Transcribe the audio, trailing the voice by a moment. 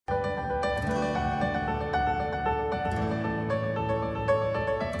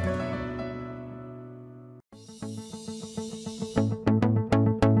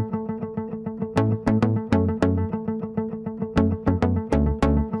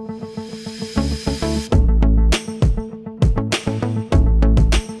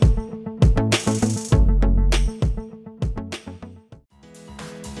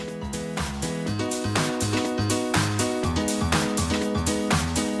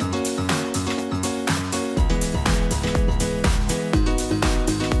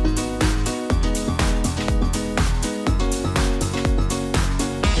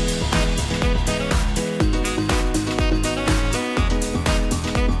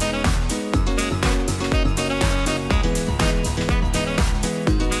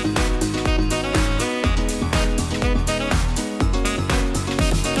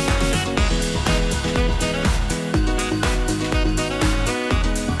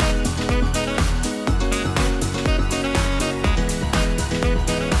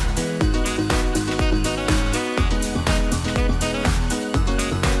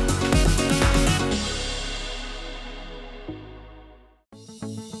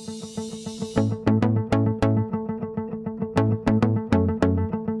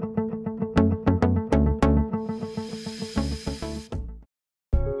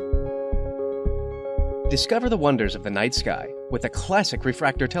Discover the wonders of the night sky with a classic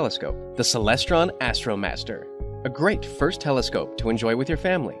refractor telescope, the Celestron AstroMaster, a great first telescope to enjoy with your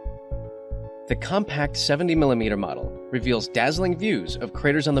family. The compact 70mm model reveals dazzling views of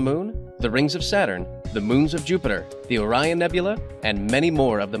craters on the Moon, the rings of Saturn, the moons of Jupiter, the Orion Nebula, and many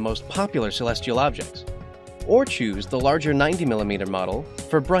more of the most popular celestial objects. Or choose the larger 90mm model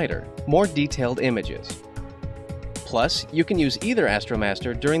for brighter, more detailed images. Plus, you can use either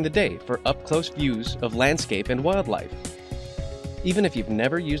AstroMaster during the day for up-close views of landscape and wildlife. Even if you've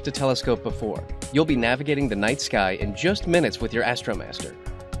never used a telescope before, you'll be navigating the night sky in just minutes with your AstroMaster.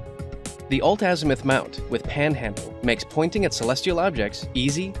 The alt-azimuth mount with pan handle makes pointing at celestial objects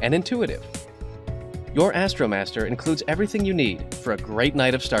easy and intuitive. Your AstroMaster includes everything you need for a great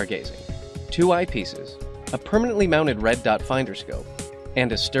night of stargazing: 2 eyepieces, a permanently mounted red dot finder scope,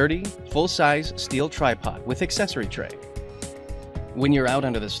 and a sturdy, full-size steel tripod with accessory tray. When you're out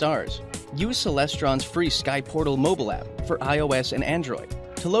under the stars, use Celestron's free Sky Portal mobile app for iOS and Android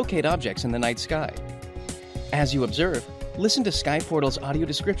to locate objects in the night sky. As you observe, listen to Sky Portal's audio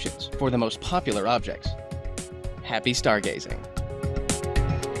descriptions for the most popular objects. Happy stargazing!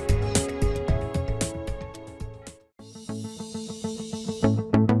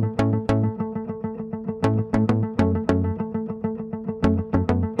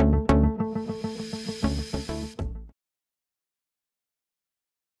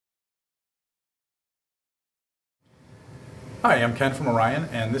 Hi, I'm Ken from Orion,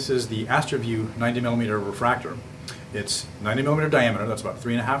 and this is the AstroView 90mm refractor. It's 90mm diameter, that's about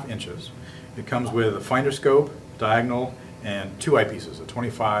 3.5 inches. It comes with a finder scope, diagonal, and 2 eyepieces, a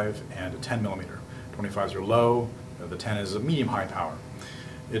 25 and a 10mm. 25s are low, the 10 is a medium high power.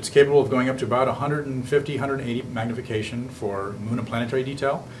 It's capable of going up to about 150, 180 magnification for moon and planetary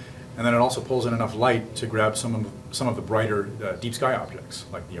detail, and then it also pulls in enough light to grab some of the brighter deep sky objects,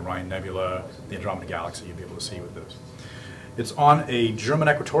 like the Orion Nebula, the Andromeda Galaxy, you'll be able to see with this. It's on a German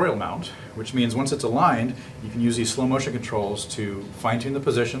Equatorial mount, which means once it's aligned, you can use these slow motion controls to fine-tune the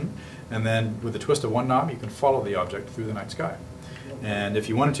position, and then with the twist of one knob, you can follow the object through the night sky. And if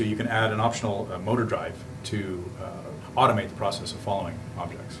you wanted to, you can add an optional motor drive to automate the process of following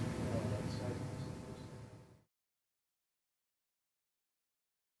objects.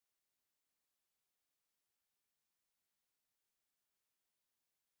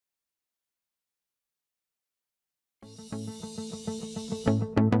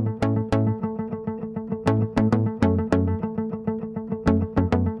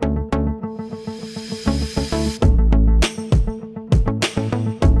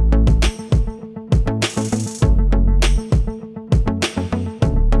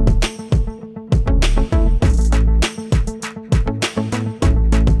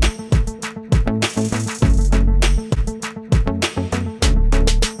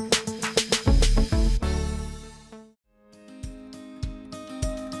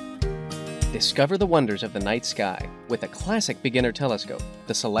 Discover the wonders of the night sky with a classic beginner telescope,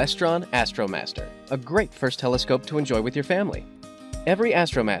 the Celestron AstroMaster, a great first telescope to enjoy with your family. Every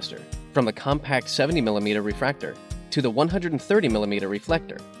AstroMaster, from the compact 70mm refractor to the 130mm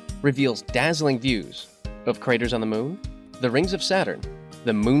reflector, reveals dazzling views of craters on the Moon, the rings of Saturn,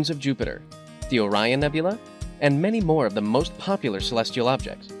 the moons of Jupiter, the Orion Nebula, and many more of the most popular celestial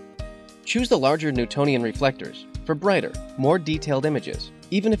objects. Choose the larger Newtonian reflectors for brighter, more detailed images.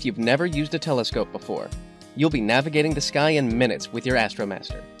 Even if you've never used a telescope before, you'll be navigating the sky in minutes with your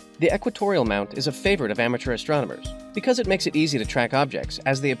AstroMaster. The Equatorial mount is a favorite of amateur astronomers because it makes it easy to track objects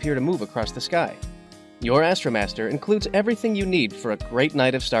as they appear to move across the sky. Your AstroMaster includes everything you need for a great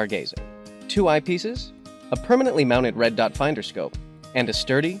night of stargazing: 2 eyepieces, a permanently mounted red dot finder scope, and a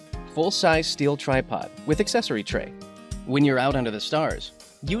sturdy, full-size steel tripod with accessory tray. When you're out under the stars,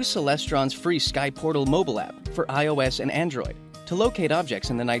 use Celestron's free Sky Portal mobile app for iOS and Android to locate objects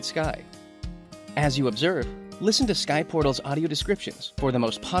in the night sky. As you observe, listen to Sky Portal's audio descriptions for the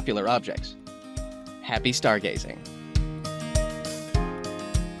most popular objects. Happy stargazing!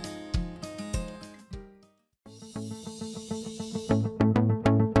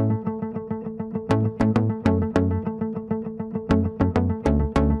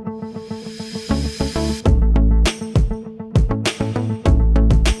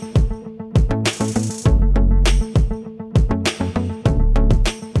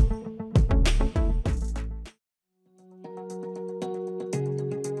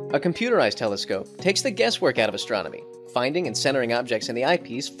 A computerized telescope takes the guesswork out of astronomy, finding and centering objects in the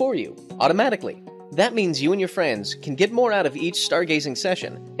eyepiece for you, automatically. That means you and your friends can get more out of each stargazing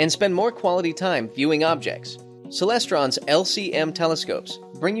session and spend more quality time viewing objects. Celestron's LCM telescopes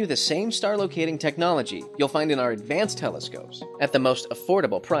bring you the same star locating technology you'll find in our advanced telescopes at the most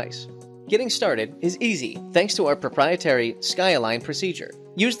affordable price. Getting started is easy thanks to our proprietary sky-align procedure.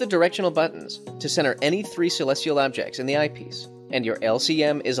 Use the directional buttons to center any 3 celestial objects in the eyepiece, and your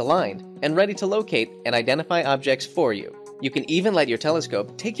LCM is aligned and ready to locate and identify objects for you. You can even let your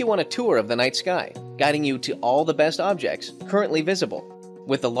telescope take you on a tour of the night sky, guiding you to all the best objects currently visible.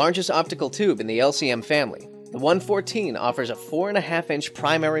 With the largest optical tube in the LCM family, the 114 offers a 4.5-inch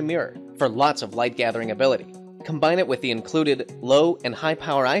primary mirror for lots of light-gathering ability. Combine it with the included low and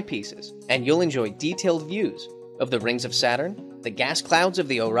high-power eyepieces, and you'll enjoy detailed views of the rings of Saturn, the gas clouds of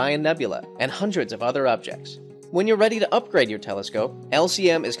the Orion Nebula, and hundreds of other objects. When you're ready to upgrade your telescope,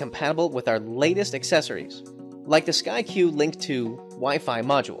 LCM is compatible with our latest accessories, like the SkyQ Link 2 Wi-Fi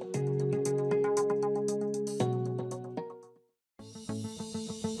module,